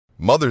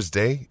Mother's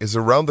Day is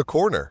around the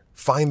corner.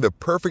 Find the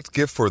perfect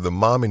gift for the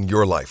mom in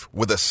your life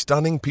with a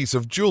stunning piece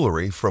of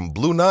jewelry from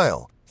Blue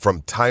Nile.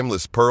 From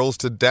timeless pearls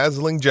to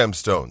dazzling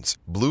gemstones,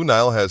 Blue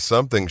Nile has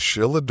something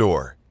she'll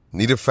adore.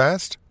 Need it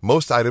fast?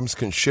 Most items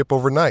can ship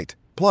overnight.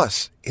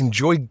 Plus,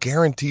 enjoy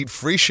guaranteed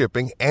free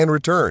shipping and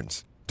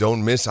returns.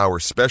 Don't miss our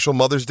special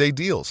Mother's Day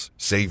deals.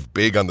 Save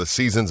big on the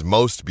season's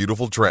most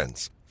beautiful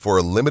trends. For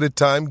a limited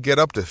time, get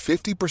up to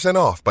 50%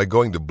 off by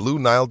going to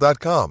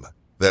BlueNile.com.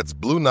 That's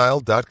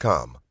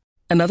BlueNile.com.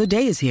 Another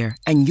day is here,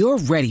 and you're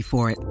ready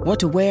for it. What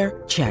to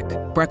wear? Check.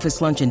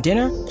 Breakfast, lunch, and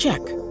dinner? Check.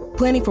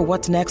 Planning for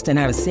what's next and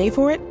how to save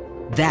for it?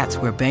 That's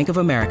where Bank of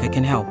America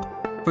can help.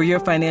 For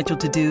your financial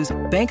to-dos,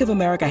 Bank of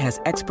America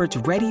has experts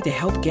ready to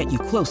help get you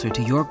closer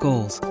to your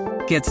goals.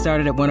 Get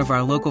started at one of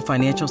our local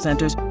financial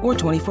centers or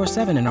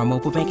 24/7 in our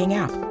mobile banking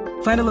app.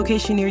 Find a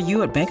location near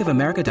you at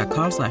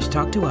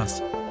bankofamerica.com/talktous.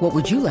 What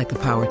would you like the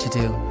power to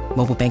do?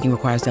 Mobile banking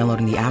requires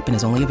downloading the app and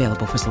is only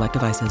available for select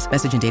devices.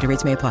 Message and data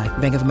rates may apply.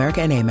 Bank of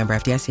America N.A., member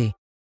FDIC.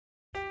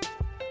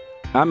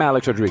 I'm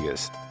Alex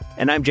Rodriguez.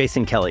 And I'm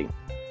Jason Kelly.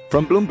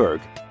 From Bloomberg,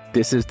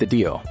 this is The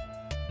Deal.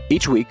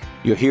 Each week,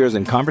 you'll hear us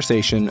in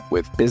conversation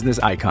with business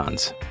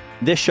icons.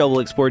 This show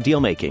will explore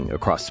deal-making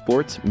across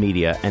sports,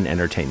 media, and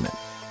entertainment.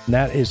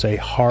 That is a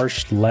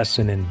harsh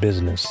lesson in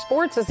business.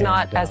 Sports is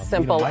not as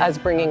simple as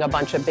bringing a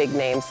bunch of big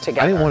names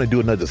together. I didn't want to do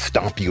another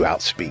stomp you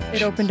out speech.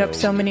 It opened up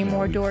so many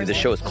more doors. The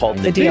show is called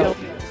The Deal.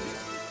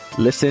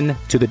 Listen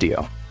to The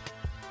Deal.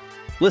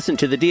 Listen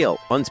to The Deal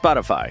on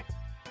Spotify.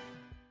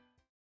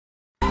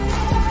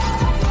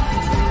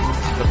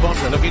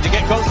 Lefondre looking to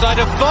get onside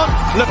of Font.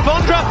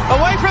 Lefondre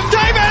away from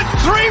David.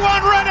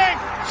 3-1 Reading.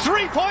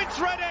 3 points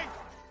Reading.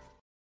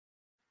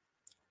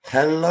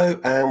 Hello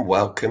and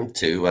welcome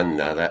to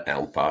another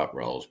Elm Park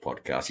Rolls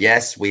podcast.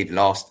 Yes, we've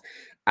lost.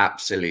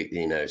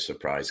 Absolutely no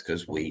surprise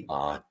because we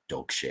are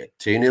dog shit.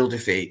 2-0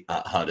 defeat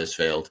at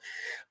Huddersfield.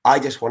 I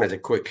just wanted to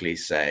quickly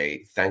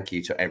say thank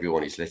you to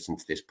everyone who's listened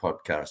to this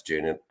podcast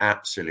during an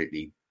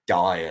absolutely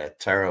dire,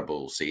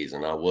 terrible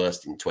season, our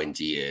worst in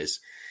 20 years.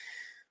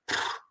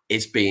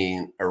 It's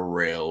been a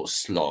real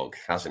slog,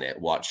 hasn't it,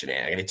 watching it?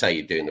 I'm going to tell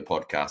you, doing the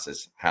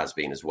podcast has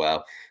been as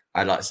well.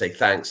 I'd like to say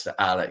thanks to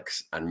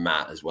Alex and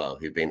Matt as well,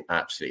 who've been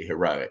absolutely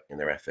heroic in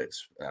their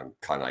efforts. I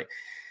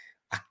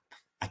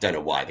don't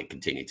know why they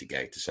continue to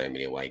go to so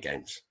many away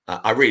games.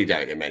 I really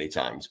don't know many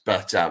times,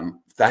 but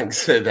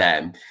thanks to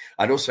them.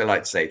 I'd also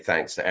like to say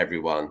thanks to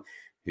everyone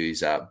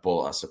who's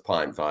bought us a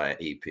pint via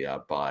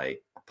EPR Buy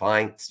a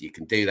Pint. You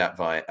can do that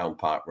via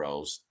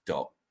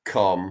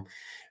elmparkrolls.com.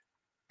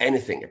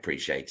 Anything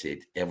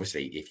appreciated.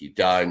 Obviously, if you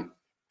don't,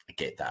 I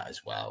get that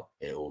as well.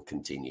 It will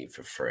continue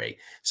for free.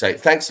 So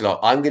thanks a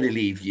lot. I'm going to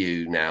leave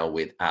you now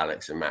with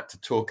Alex and Matt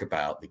to talk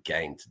about the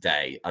game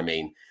today. I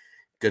mean,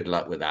 good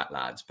luck with that,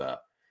 lads,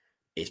 but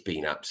it's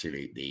been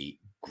absolutely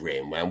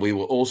grim. And we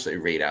will also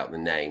read out the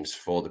names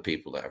for the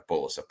people that have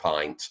bought us a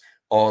pint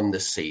on the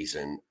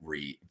season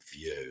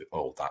review.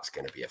 Oh, that's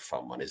going to be a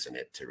fun one, isn't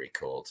it, to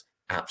record?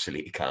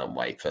 Absolutely can't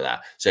wait for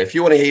that. So if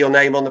you want to hear your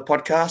name on the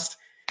podcast,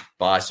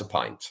 buy us a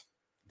pint.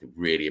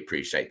 Really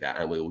appreciate that,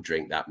 and we will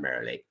drink that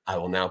merrily. I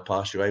will now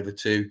pass you over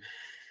to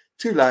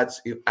two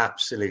lads who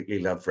absolutely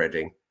love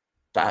Reading,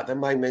 but at the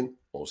moment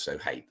also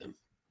hate them.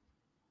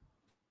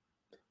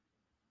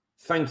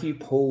 Thank you,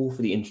 Paul,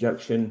 for the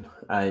introduction.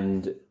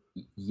 And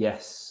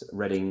yes,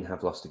 Reading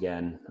have lost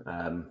again.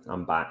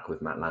 I'm back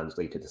with Matt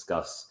Lansley to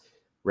discuss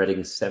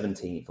Reading's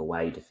 17th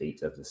away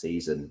defeat of the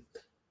season.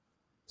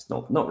 It's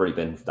not really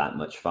been that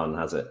much fun,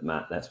 has it,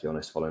 Matt? Let's be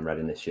honest, following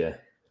Reading this year.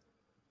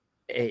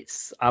 I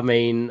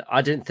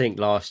didn't think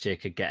last year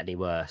could get any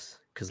worse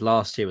because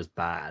last year was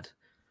bad.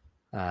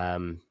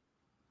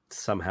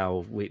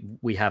 Somehow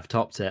we have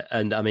topped it.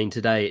 And I mean,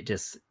 today it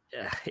just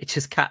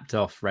capped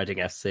off Reading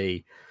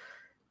FC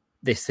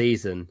this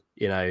season,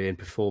 in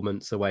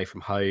performance away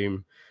from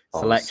home,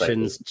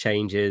 selections,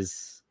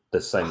 changes.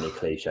 There's so many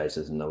cliches,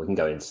 isn't there? We can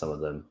go into some of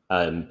them.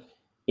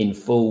 In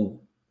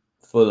full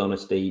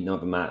honesty,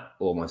 neither Matt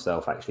or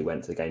myself actually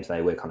went to the game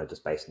today. We're kind of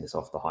just basing this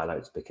off the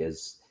highlights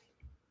because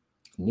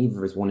neither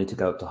of us wanted to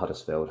go up to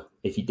Huddersfield.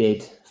 If you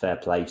did, fair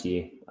play to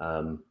you.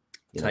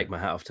 Take my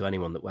hat off to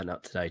anyone that went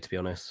up today, to be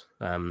honest.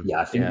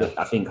 I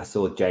think I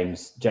saw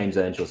James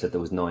Earnshaw said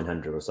there was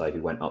 900 or so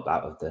who went up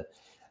out of the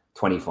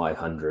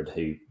 2,500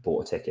 who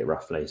bought a ticket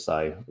roughly.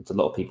 So it's a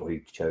lot of people who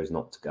chose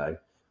not to go.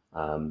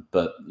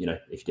 But,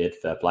 if you did,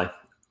 fair play.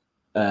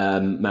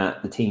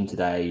 Matt, the team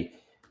today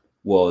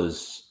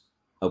was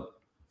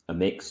a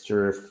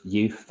mixture of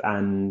youth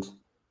and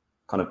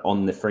kind of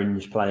on the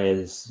fringe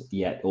players,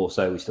 yet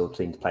also we still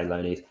seem to play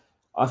loanies.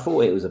 I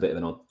thought it was a bit of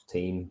an odd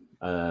team.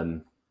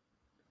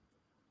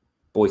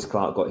 Boyce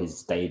Clark got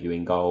his debut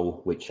in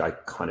goal, which I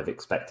kind of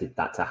expected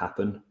that to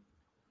happen.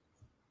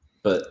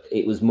 But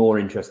it was more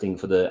interesting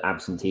for the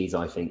absentees,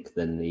 I think,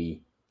 than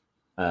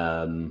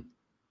for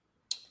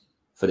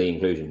the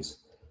inclusions.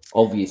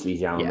 Obviously,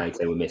 João and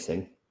Mate were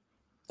missing.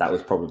 That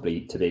was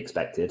probably to be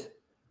expected.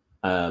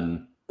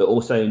 But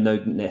also no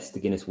Nesta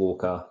Guinness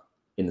Walker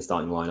in the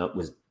starting lineup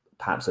was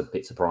perhaps a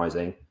bit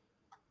surprising.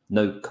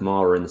 No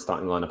Kamara in the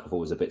starting lineup, I thought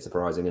was a bit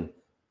surprising, and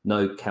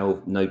no big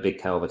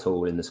Kelv at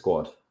all in the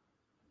squad.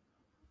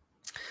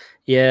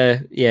 Yeah,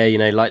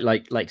 like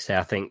you say,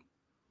 I think,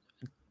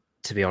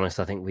 to be honest,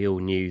 I think we all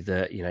knew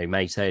that,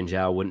 Mate and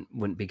João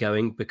wouldn't be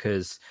going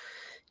because,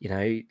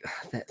 they're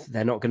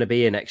not going to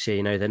be here next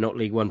year. They're not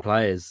League One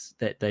players.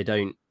 They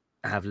don't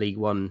have League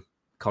One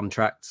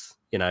contracts.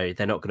 They're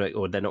not going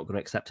to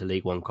accept a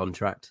League One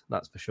contract.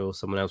 That's for sure.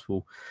 Someone else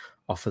will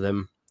offer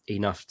them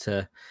enough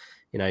to,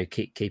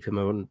 keep him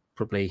on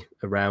probably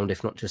around,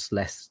 if not just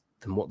less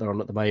than what they're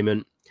on at the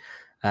moment.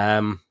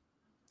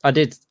 I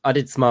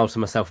did smile to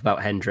myself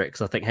about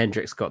Hendricks. I think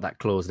Hendricks got that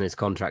clause in his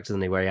contract,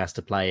 doesn't he, where he has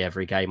to play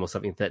every game or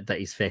something that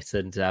he's fit.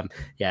 And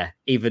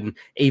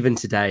even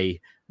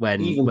today,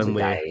 when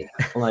we're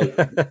like,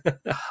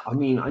 I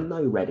mean, I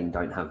know Reading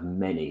don't have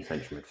many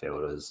central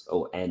midfielders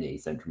or any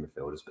central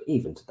midfielders, but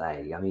even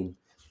today, I mean,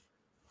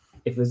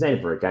 if there's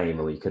ever a game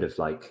where we could have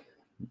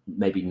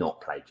maybe not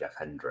played Jeff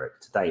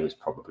Hendrick, today was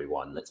probably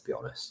one. Let's be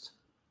honest.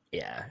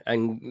 Yeah,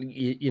 and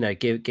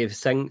give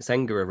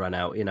Senga a run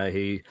out.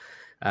 Who.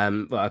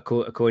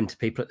 According to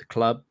people at the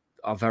club,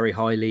 are very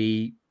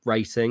highly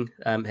rating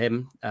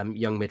him.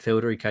 Young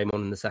midfielder who came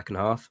on in the second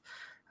half.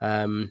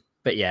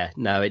 But yeah,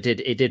 no, it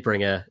did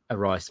bring a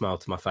wry smile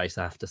to my face,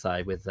 I have to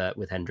say,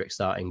 with Hendrick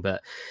starting.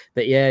 But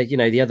yeah,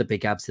 the other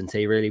big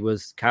absentee really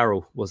was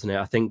Carroll, wasn't it?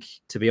 I think,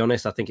 to be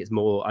honest, I think it's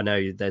more. I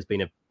know there's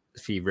been a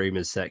few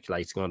rumours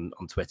circulating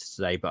on Twitter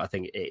today, but I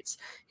think it's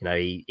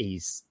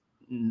he's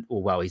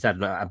had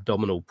an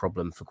abdominal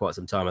problem for quite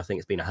some time. I think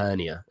it's been a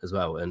hernia as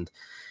well, and.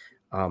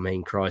 I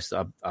mean, Christ,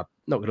 I'm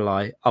not going to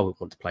lie. I would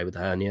want to play with a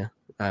hernia,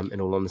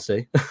 in all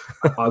honesty.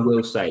 I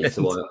will say,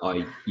 so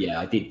I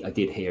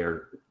did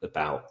hear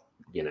about,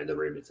 the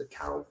rumours that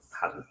Carroll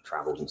hadn't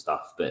travelled and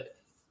stuff, but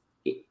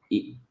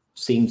it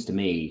seems to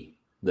me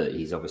that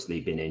he's obviously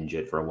been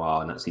injured for a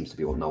while, and that seems to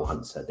be what Noel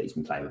Hunt said, that he's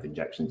been playing with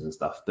injections and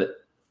stuff. But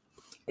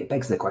it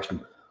begs the question,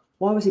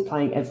 why was he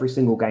playing every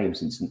single game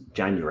since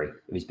January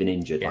if he's been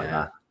injured like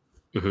that?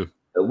 Mm-hmm.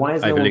 Why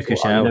is no one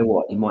thought, you know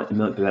what, it might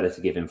be better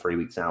to give him 3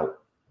 weeks out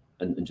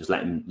and just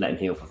let him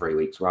heal for 3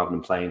 weeks rather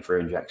than playing through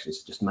injections?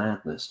 It's just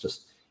madness.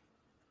 Just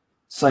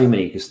so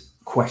many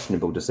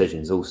questionable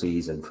decisions all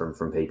season from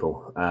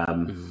people.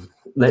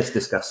 Let's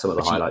discuss some of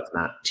the highlights of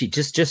that.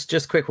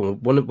 Just quick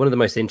one. One of the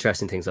most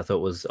interesting things I thought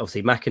was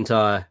obviously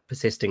McIntyre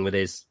persisting with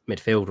his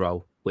midfield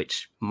role,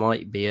 which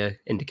might be an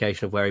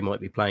indication of where he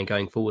might be playing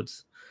going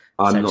forwards.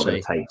 I'm not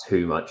going to take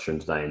too much from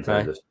today in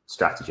terms of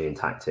strategy and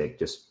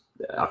tactic.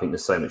 I think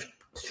there's so much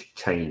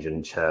change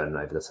and churn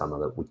over the summer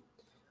that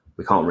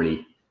we can't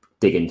really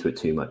dig into it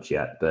too much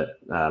yet,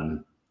 but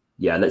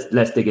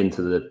let's dig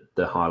into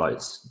the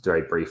highlights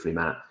very briefly,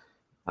 Matt.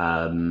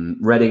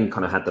 Reading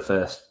kind of had the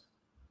first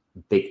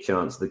big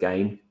chance of the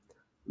game.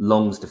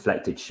 Long's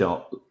deflected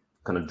shot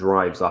kind of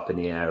drives up in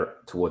the air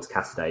towards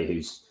Cassidy,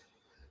 who's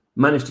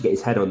managed to get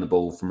his head on the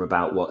ball from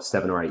about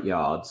 7 or 8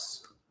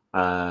 yards.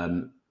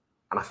 And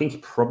I think he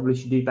probably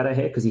should do better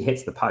here because he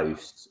hits the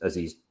post as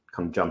he's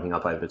kind of jumping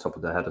up over the top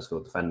of the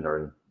Huddersfield defender,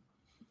 and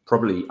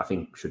probably I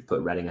think should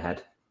put Reading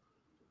ahead.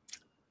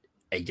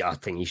 I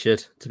think you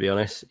should, to be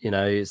honest.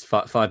 It's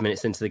 5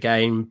 minutes into the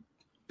game.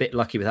 Bit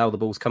lucky with how the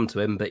ball's come to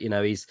him, but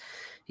he's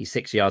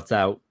 6 yards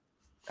out.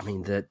 I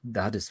mean, the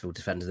Huddersfield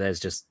defender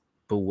there's just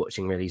ball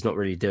watching. Really, he's not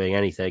really doing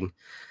anything.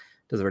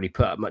 Doesn't really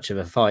put up much of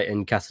a fight,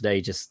 and Cassidy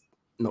just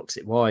knocks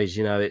it wide.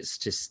 It's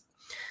just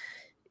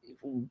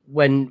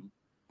when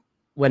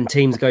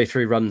teams go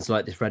through runs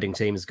like this Reading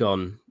team has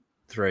gone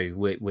through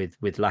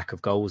with lack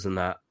of goals and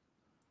that.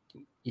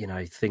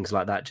 Things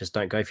like that just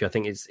don't go for you. I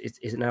think is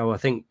it now. I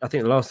think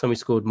the last time we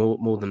scored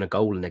more than a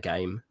goal in a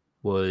game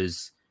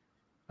was,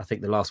 I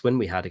think the last win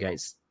we had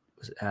against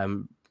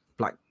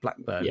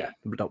Blackburn. Yeah,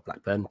 not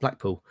Blackburn,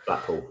 Blackpool.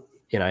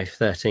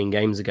 13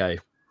 games ago.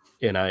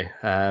 Like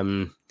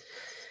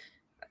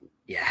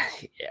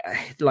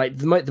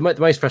the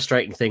most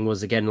frustrating thing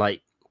was again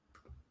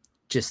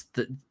just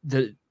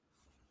the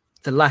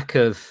lack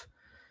of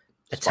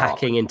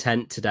attacking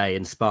intent today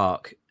and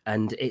spark.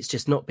 And it's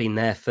just not been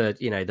there for,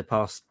 the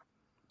past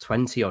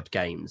 20 odd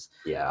games,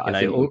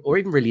 or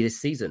even really this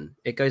season.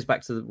 It goes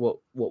back to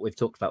what we've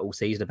talked about all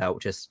season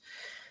about just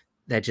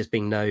there just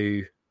being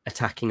no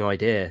attacking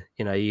idea.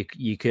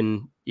 You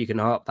can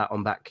harp that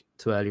on back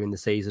to earlier in the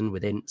season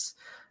with Ince.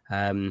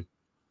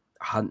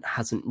 Hunt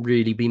hasn't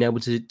really been able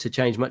to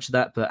change much of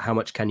that, but how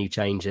much can you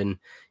change in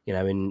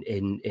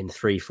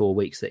 3-4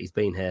 weeks that he's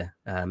been here?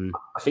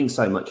 I think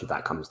so much of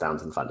that comes down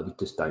to the fact that we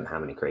just don't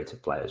have any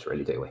creative players,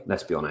 really, do we?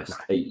 Let's be honest.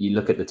 No. You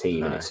look at the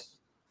team, and it's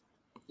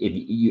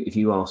if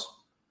you ask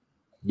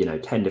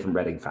 10 different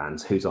Reading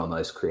fans who's our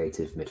most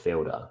creative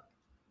midfielder,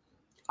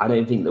 I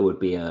don't think there would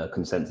be a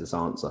consensus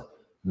answer.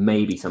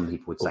 Maybe some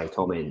people would say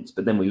Tom Ince,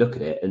 but then we look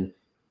at it and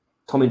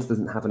Tom Ince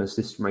doesn't have an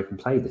assist from open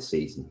play this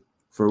season.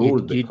 For all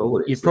of the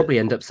plaudits, you'd probably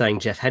end up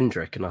saying Jeff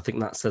Hendrick, and I think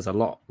that says a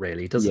lot,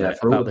 really, doesn't it,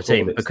 about the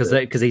team? Because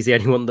he's the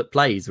only one that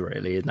plays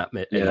really in that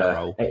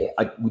role.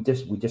 We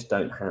just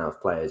don't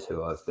have players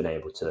who have been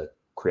able to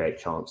create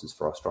chances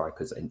for our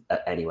strikers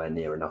anywhere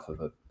near enough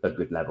of a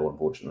good level,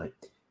 unfortunately.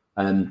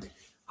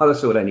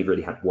 Huddersfield only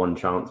really had one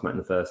chance, Matt, in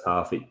the first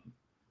half.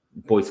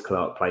 Boyce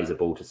Clark plays a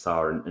ball to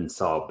Sarr, and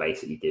Sarr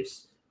basically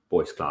gives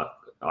Boyce Clark,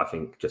 I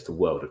think, just a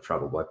world of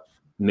trouble by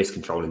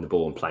miscontrolling the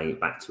ball and playing it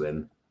back to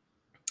him.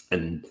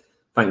 And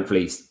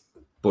thankfully,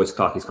 Boyce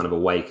Clark is kind of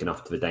awake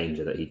enough to the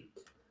danger that he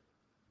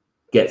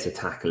gets a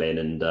tackle in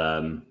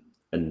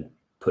and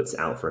puts it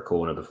out for a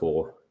corner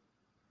before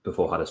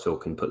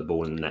Huddersfield can put the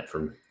ball in the net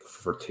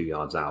for 2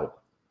 yards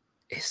out.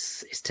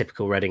 It's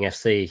typical Reading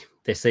FC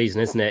this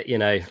season, isn't it? You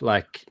know,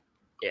 like,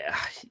 yeah,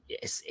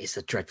 it's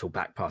a dreadful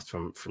back pass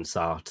from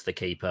Sarr to the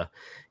keeper,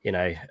 you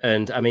know.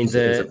 And I mean, it's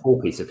a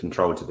poor piece of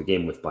control to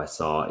begin with by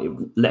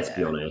Sarr. Let's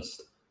be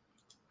honest,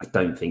 I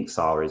don't think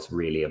Sarr is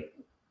really a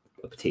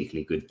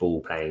particularly good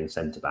ball playing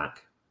centre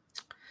back.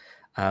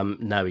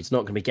 No, he's not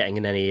going to be getting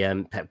in any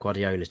Pep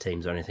Guardiola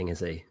teams or anything, is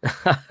he?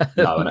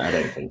 No, I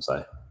don't think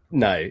so.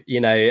 No, you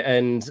know,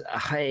 and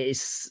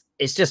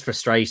it's just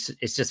frustrating.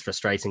 It's just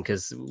frustrating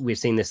because we've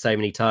seen this so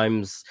many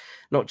times,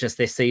 not just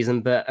this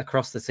season, but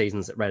across the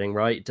seasons at Reading,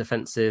 right?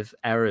 Defensive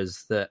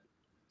errors that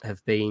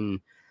have been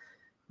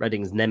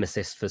Reading's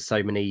nemesis for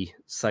so many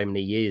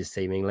years,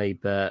 seemingly.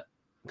 But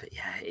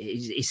yeah,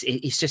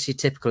 it's just your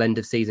typical end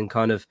of season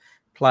kind of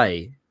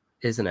play,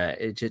 isn't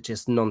it? It's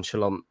just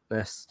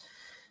nonchalantness,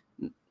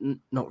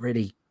 not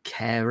really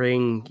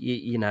caring,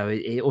 you know,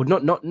 or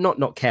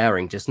not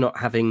caring, just not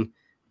having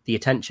the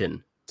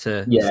attention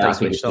to stay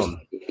switched on.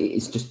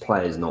 It's just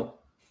players not,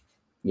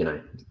 you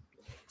know,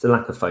 it's a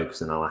lack of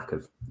focus and a lack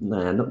of,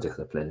 not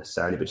discipline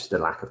necessarily, but just a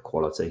lack of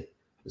quality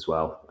as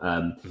well.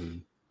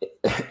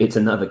 It's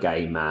another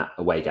game, Matt,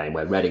 away game,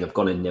 where Reading have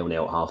gone in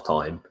 0-0 at half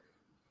time,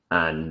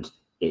 and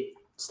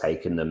it's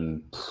taken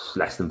them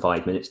less than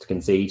 5 minutes to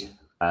concede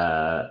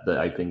the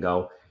opening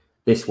goal.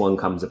 This one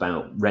comes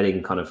about,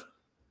 Reading kind of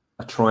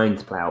are trying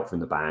to play out from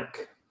the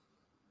back,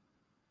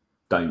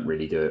 don't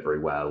really do it very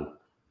well.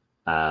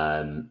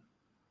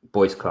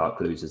 Boyce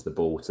Clark loses the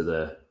ball to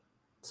the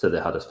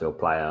Huddersfield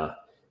player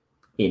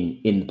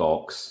in the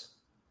box,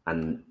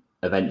 and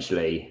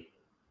eventually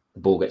the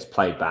ball gets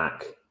played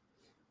back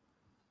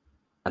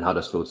and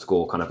Huddersfield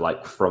score kind of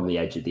like from the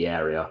edge of the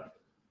area.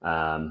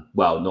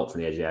 Well, not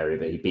from the edge of the area,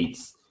 but he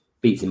beats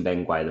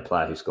Mbengwe, the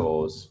player who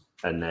scores,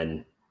 and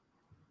then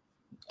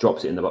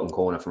drops it in the bottom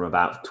corner from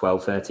about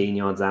 12, 13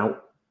 yards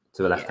out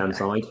to the left-hand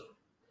side.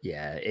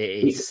 Yeah,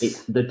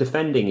 the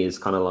defending is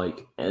kind of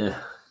like...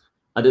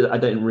 I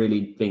don't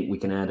really think we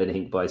can add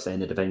anything by saying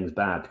the defending's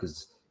bad,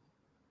 because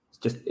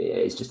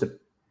it's just a,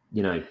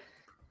 you know,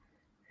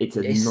 it's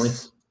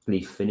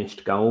nicely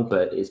finished goal,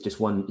 but it's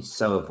just one, it's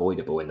so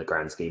avoidable in the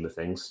grand scheme of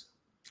things.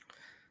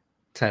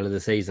 Tale of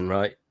the season,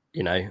 right?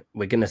 You know,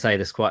 we're going to say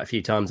this quite a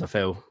few times, I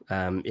feel,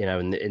 you know,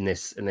 in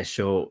this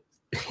short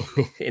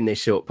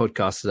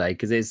podcast today,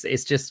 because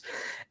it's just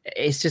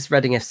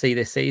Reading FC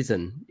this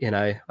season, you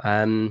know.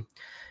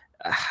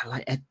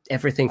 Like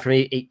everything from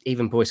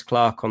even Boyce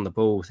Clark on the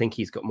ball, I think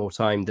he's got more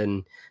time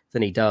than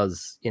he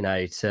does, you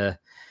know, to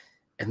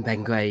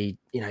Mbengwe,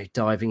 you know,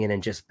 diving in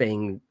and just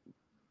being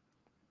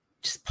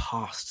just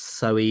passed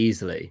so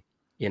easily,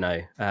 you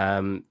know,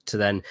 to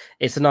then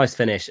it's a nice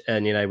finish.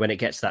 And, you know, when it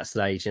gets to that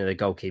stage, you know, the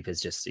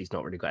goalkeeper's he's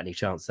not really got any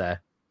chance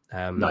there.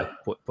 No,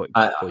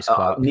 Boyce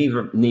Clark.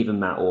 Neither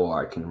Matt or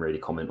I can really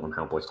comment on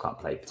how Boyce Clark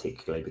played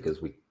particularly,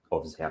 because we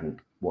obviously haven't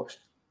watched,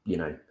 you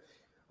know,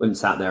 we haven't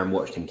sat there and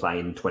watched him play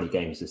in 20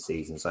 games this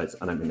season. So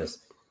I don't think there's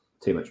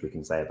too much we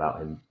can say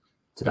about him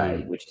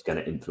today, which is going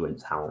to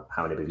influence how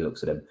anybody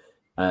looks at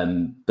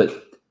him.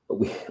 But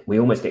we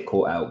almost get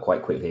caught out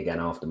quite quickly again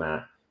after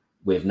Matt,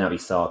 with Naby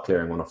Sarr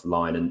clearing one off the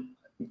line. And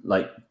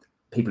like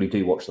people who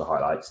do watch the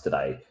highlights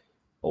today,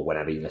 or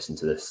whenever you listen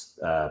to this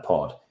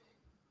pod,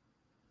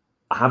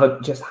 have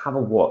a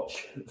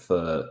watch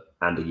for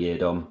Andy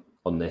Yiadom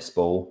on this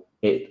ball.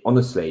 It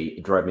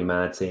drove me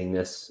mad seeing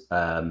this.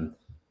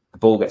 The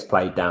ball gets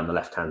played down the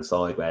left-hand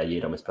side where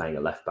Yiadom is playing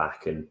at left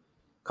back, and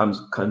comes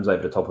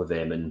over the top of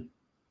him. And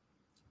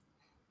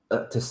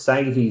to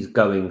say he's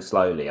going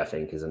slowly, I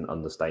think, is an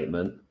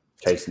understatement,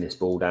 chasing this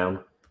ball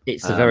down.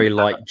 It's a very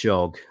light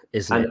jog,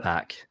 isn't it,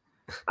 back?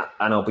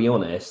 And I'll be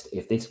honest,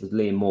 if this was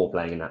Liam Moore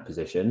playing in that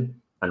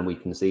position and we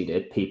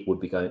conceded, people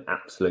would be going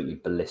absolutely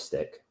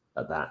ballistic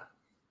at that.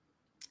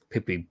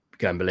 People would be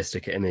going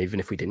ballistic at him even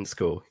if we didn't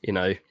score, you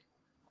know.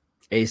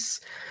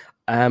 It's,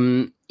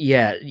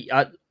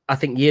 I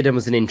think Yiadom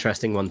was an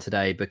interesting one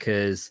today,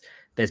 because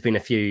there's been a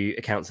few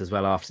accounts as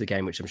well after the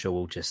game, which I'm sure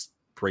we'll just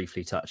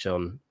briefly touch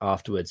on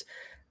afterwards,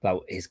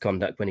 about his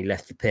conduct when he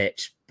left the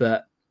pitch.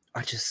 But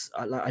I just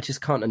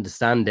can't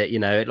understand it, you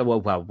know.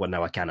 Well,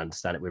 no, I can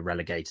understand it. We're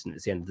relegated and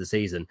it's the end of the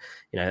season.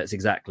 You know, that's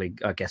exactly,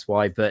 I guess,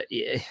 why. But,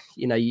 you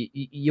know,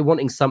 you're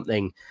wanting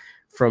something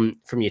from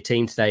your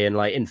team today. And,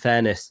 like, in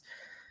fairness,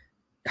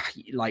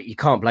 like, you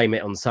can't blame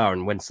it on Sarr.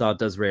 And when Sarr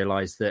does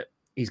realise that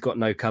he's got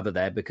no cover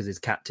there because his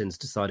captain's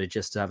decided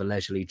just to have a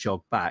leisurely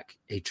jog back,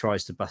 he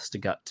tries to bust a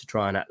gut to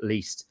try and at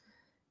least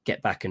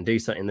get back and do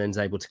something, and then's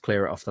able to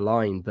clear it off the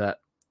line. But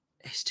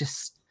it's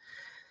just...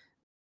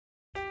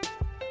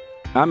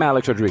 I'm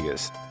Alex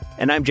Rodriguez.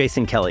 And I'm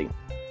Jason Kelly.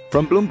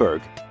 From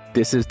Bloomberg,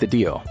 this is The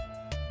Deal.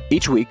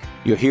 Each week,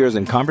 you'll hear us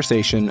in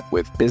conversation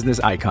with business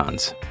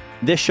icons.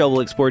 This show will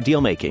explore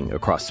deal-making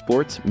across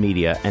sports,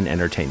 media, and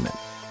entertainment.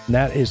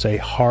 That is a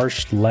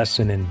harsh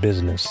lesson in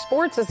business.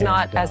 Sports is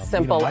not as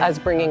simple as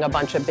bringing a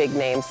bunch of big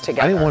names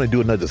together. I didn't want to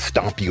do another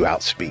stomp you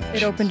out speech.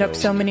 It opened up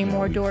so many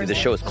more doors. The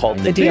show is called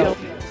The Deal.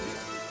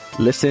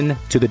 Listen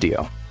to The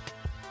Deal.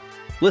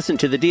 Listen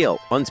to The Deal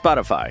on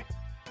Spotify.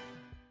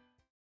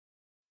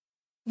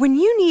 When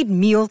you need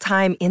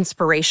mealtime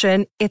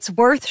inspiration, it's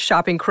worth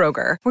shopping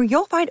Kroger, where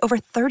you'll find over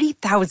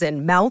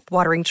 30,000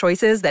 mouth-watering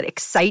choices that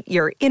excite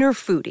your inner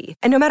foodie.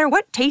 And no matter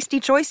what tasty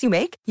choice you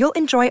make, you'll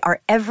enjoy our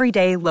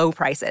everyday low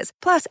prices,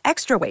 plus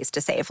extra ways to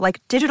save,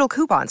 like digital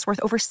coupons worth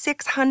over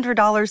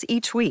 $600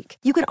 each week.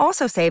 You can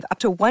also save up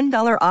to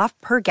 $1 off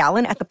per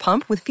gallon at the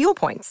pump with fuel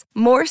points.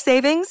 More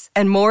savings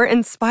and more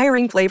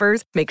inspiring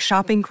flavors make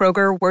shopping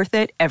Kroger worth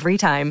it every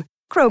time.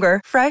 Kroger,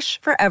 fresh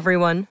for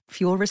everyone.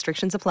 Fuel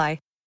restrictions apply.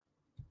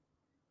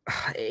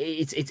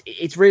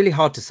 It's really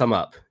hard to sum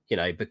up,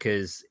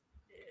 because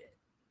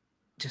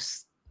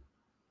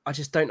I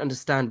just don't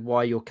understand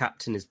why your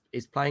captain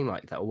is playing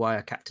like that, or why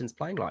a captain's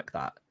playing like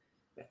that.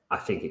 I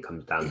think it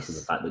comes down to the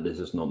fact that there's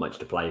just not much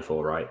to play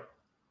for, right?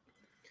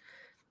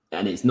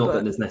 And it's not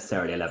that there's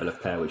necessarily a level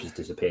of player which has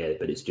disappeared,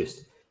 but it's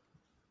just,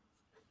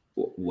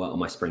 what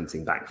am I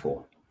sprinting back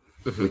for?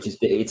 Mm-hmm. Which is,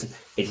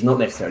 it's not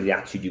necessarily the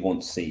attitude you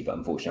want to see, but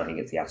unfortunately, I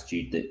think it's the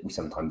attitude that we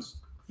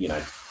sometimes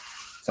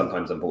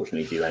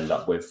unfortunately do end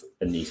up with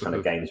in these kind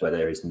of games where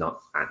there is not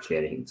actually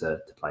anything to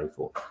play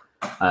for.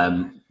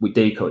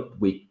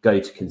 We go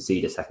to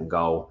concede a second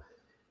goal,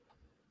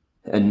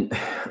 and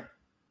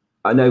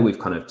I know we've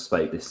kind of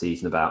spoke this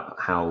season about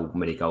how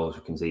many goals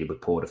we conceded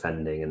with poor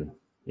defending, and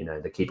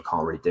the keeper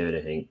can't really do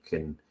anything.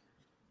 And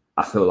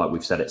I feel like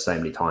we've said it so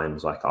many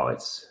times, like,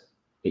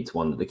 it's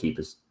one that the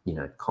keepers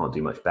can't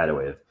do much better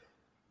with.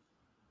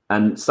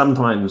 And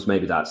sometimes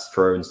maybe that's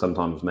true, and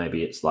sometimes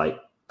maybe it's like,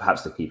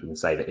 perhaps the keeper can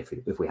save it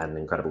if we had an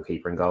incredible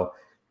keeper in goal.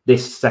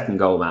 This second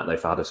goal, Matt, though,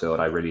 for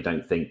Huddersfield, I really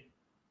don't think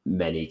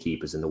many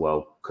keepers in the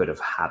world could have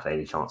had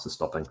any chance of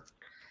stopping.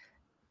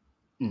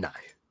 No,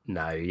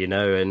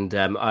 and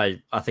I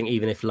think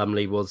even if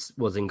Lumley was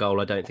in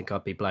goal, I don't think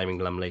I'd be blaming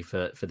Lumley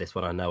for this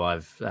one. I know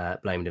I've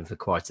blamed him for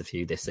quite a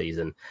few this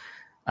season.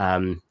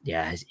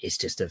 It's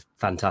just a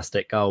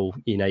fantastic goal.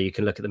 You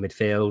can look at the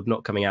midfield,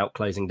 not coming out,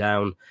 closing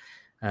down.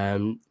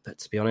 But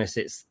to be honest,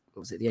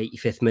 was it the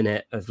 85th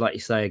minute of, like you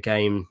say, a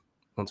game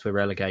once we're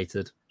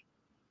relegated?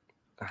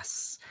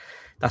 That's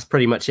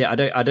pretty much it. I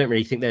don't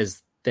really think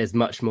there's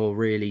much more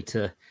really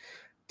to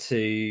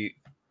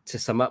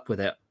sum up with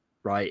it,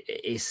 right?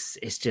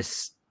 It's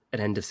just an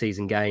end of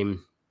season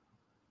game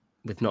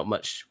with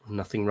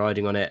nothing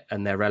riding on it,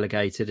 and they're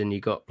relegated, and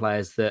you've got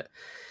players that,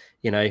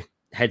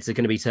 heads are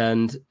going to be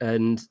turned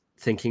and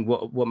thinking,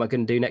 what am I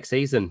going to do next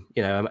season?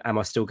 Am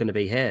I still going to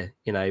be here?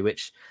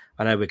 Which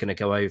I know we're going to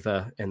go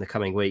over in the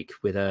coming week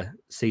with a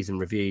season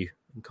review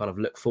and kind of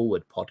look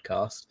forward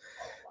podcast.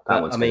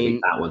 That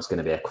one's going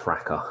to be a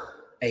cracker.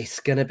 It's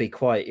going to be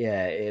quite,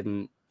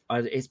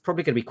 it's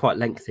probably going to be quite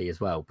lengthy as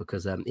well,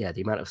 because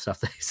the amount of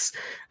stuff that's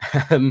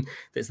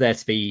there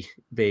to be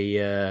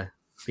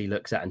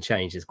looked at and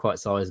changed is quite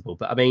sizable.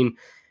 But I mean,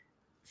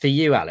 for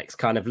you, Alex,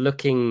 kind of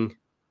looking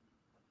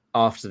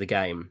after the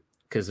game,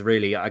 because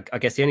really, I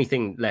guess the only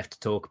thing left to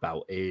talk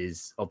about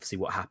is obviously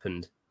what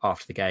happened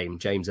after the game.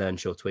 James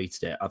Earnshaw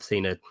tweeted it. I've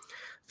seen a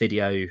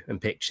video and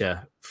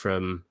picture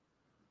from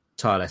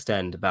Tilehurst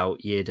End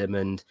about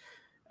Yiadom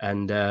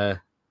and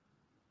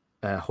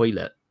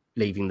Hoylett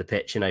leaving the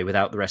pitch,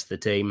 without the rest of the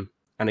team.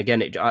 And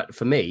again,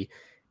 for me,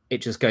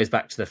 it just goes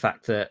back to the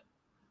fact that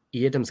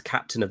Yiadom's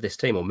captain of this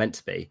team, or meant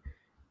to be,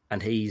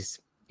 and he's,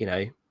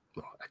 I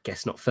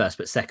guess not first,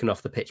 but second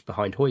off the pitch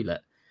behind Hoylett,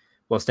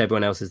 whilst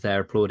everyone else is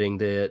there applauding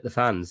the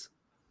fans.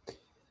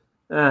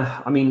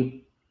 I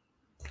mean,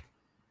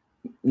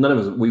 none of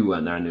us, we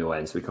weren't there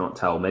anyway, so we can't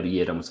tell. Maybe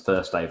Yiadom was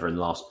first over and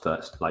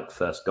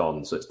first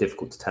gone, so it's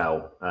difficult to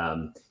tell.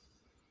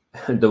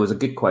 There was a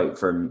good quote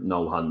from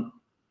Noel Hunt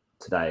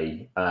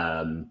today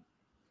at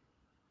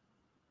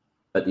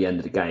the end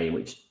of the game,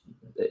 which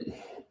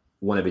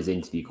one of his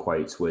interview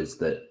quotes was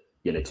that,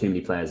 too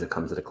many players have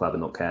come to the club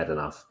and not cared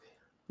enough.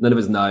 None of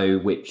us know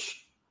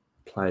which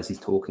players he's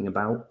talking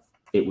about.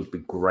 It would be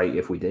great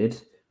if we did,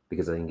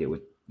 because I think it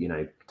would,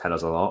 tell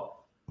us a lot.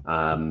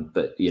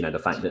 But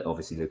the fact that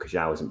obviously Lucas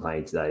João isn't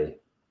playing today,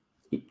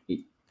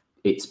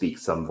 it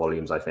speaks some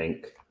volumes, I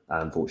think,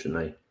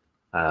 unfortunately.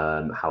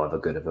 However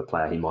good of a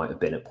player he might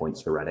have been at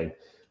points for Reading.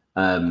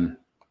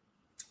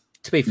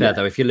 To be fair,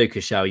 though, if you're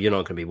Lucas João, you're not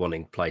going to be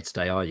wanting to play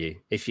today, are you?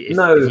 If you do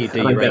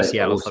your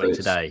ACL or something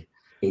today,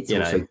 it's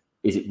also,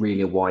 is it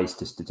really wise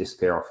just to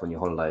disappear off on your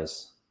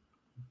holidays,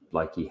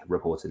 like he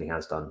reportedly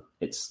has done?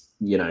 It's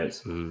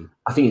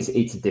I think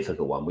it's a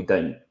difficult one. We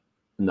don't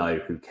know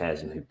who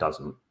cares and who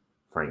doesn't,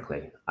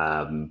 frankly.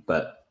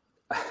 But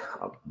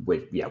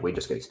we're just going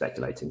to be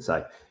speculating.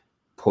 So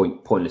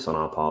pointless on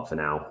our part for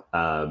now.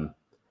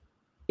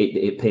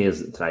 It appears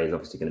that today is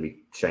obviously going to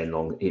be Shane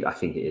Long. I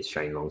think it is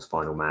Shane Long's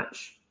final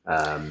match.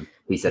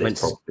 He said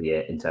it's probably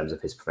it in terms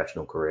of his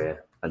professional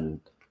career. And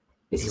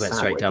he went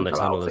straight down the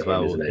tunnel as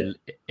well.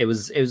 It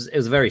was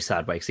a very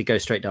sad way because he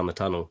goes straight down the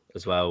tunnel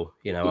as well.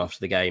 You know, after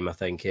the game, I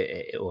think,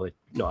 or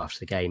not after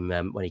the game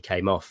when he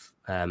came off.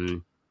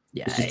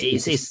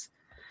 It's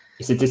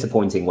a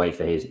disappointing way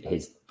for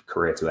his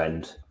career to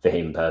end for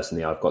him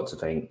personally. I've got to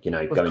think, you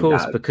know, going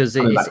back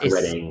to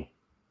Reading,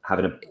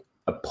 having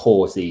a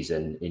poor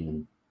season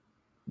in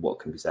what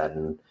can be said,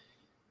 and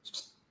it's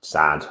just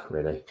sad,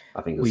 really.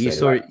 I think.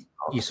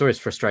 You saw his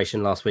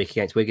frustration last week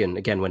against Wigan.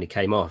 Again, when he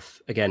came off,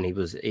 again he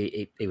was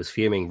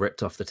fuming,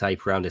 ripped off the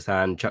tape around his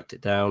hand, chucked it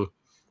down.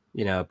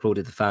 You know,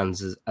 applauded the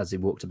fans as he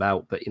walked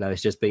about. But you know,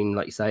 it's just been,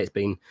 like you say, it's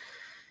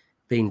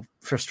been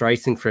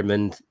frustrating for him.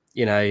 And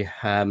you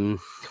know,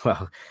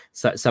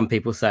 so some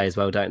people say as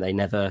well, don't they?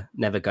 Never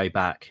go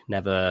back.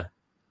 Never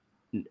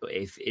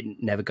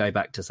go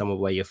back to somewhere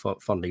where you're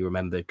fondly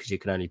remembered, because you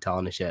can only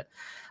tarnish it.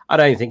 I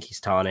don't think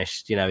he's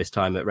tarnished. You know, his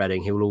time at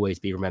Reading, he will always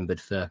be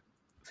remembered for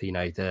you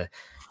know the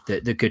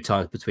good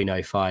times between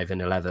 2005 and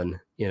 2011,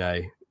 you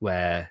know,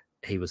 where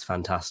he was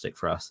fantastic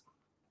for us.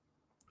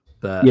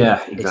 But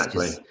yeah,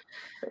 exactly.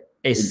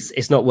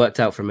 It's not worked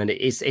out for him, and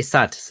it's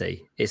sad to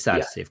see. It's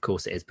sad to see, of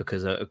course it is,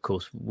 because of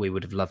course we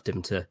would have loved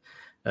him to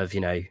have,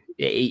 you know,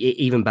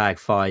 even bag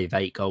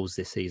 5-8 goals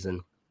this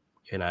season,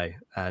 you know,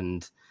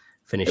 and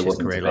finish his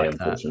career like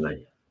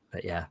that.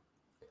 But yeah,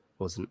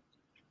 wasn't.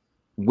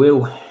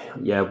 We'll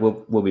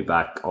be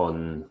back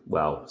on,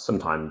 well,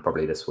 sometime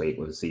probably this week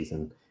with a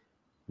season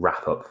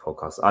wrap-up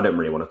podcast. I don't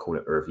really want to call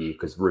it a review,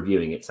 because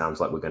reviewing it sounds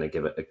like we're going to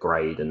give it a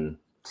grade and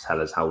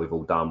tell us how we've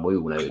all done. We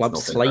all know club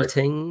it's not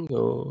slating, we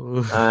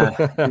all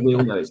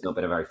know it's not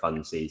been a very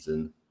fun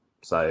season,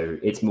 so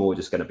it's more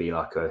just going to be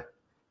like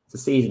it's a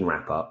season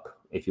wrap-up.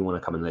 If you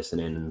want to come and listen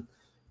in and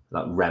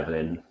like revel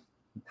in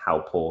how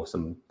poor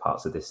some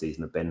parts of this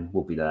season have been,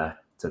 we'll be there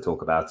to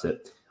talk about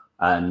it,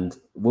 and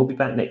we'll be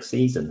back next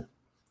season.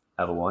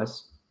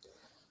 Otherwise,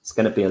 it's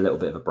going to be a little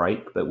bit of a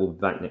break, but we'll be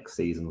back next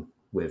season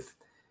with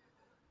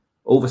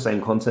all the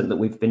same content that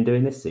we've been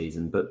doing this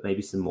season, but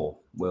maybe some more.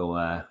 We'll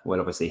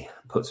obviously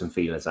put some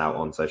feelers out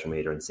on social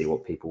media and see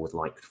what people would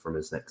like from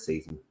us next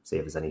season. See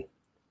if there's any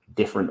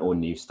different or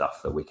new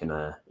stuff that we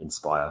can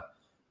inspire.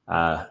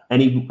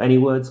 Any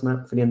words,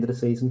 Matt, for the end of the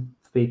season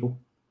for people?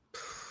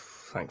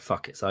 Thank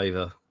fuck it's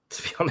over.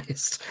 To be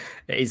honest,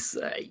 it's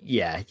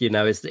you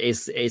know,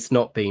 it's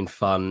not been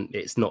fun.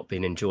 It's not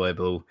been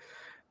enjoyable.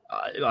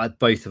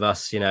 Both of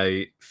us, you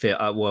know,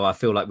 I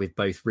feel like we've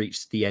both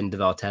reached the end of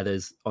our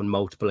tethers on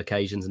multiple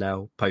occasions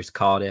now, post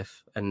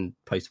Cardiff and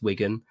post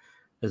Wigan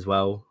as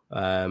well.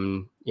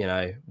 You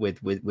know,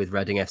 with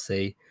Reading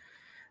FC,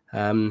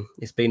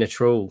 it's been a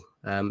trawl.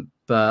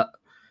 But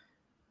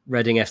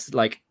Reading FC,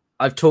 like,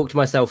 I've talked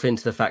myself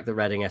into the fact that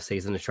Reading FC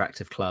is an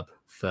attractive club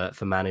for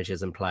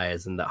managers and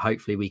players, and that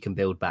hopefully we can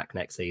build back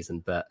next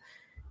season. But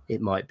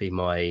it might be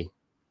my.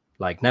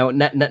 Like now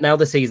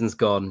the season's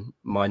gone,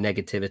 my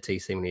negativity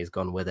seemingly has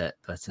gone with it.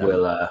 But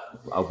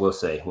we'll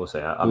see.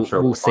 I'm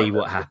sure we'll see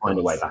what happens. Find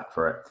a way back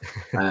for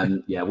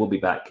it. Yeah, we'll be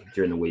back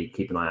during the week.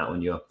 Keep an eye out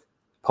on your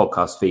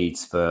podcast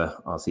feeds for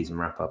our season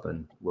wrap up,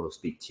 and we'll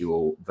speak to you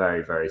all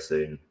very, very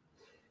soon.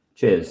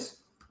 Cheers.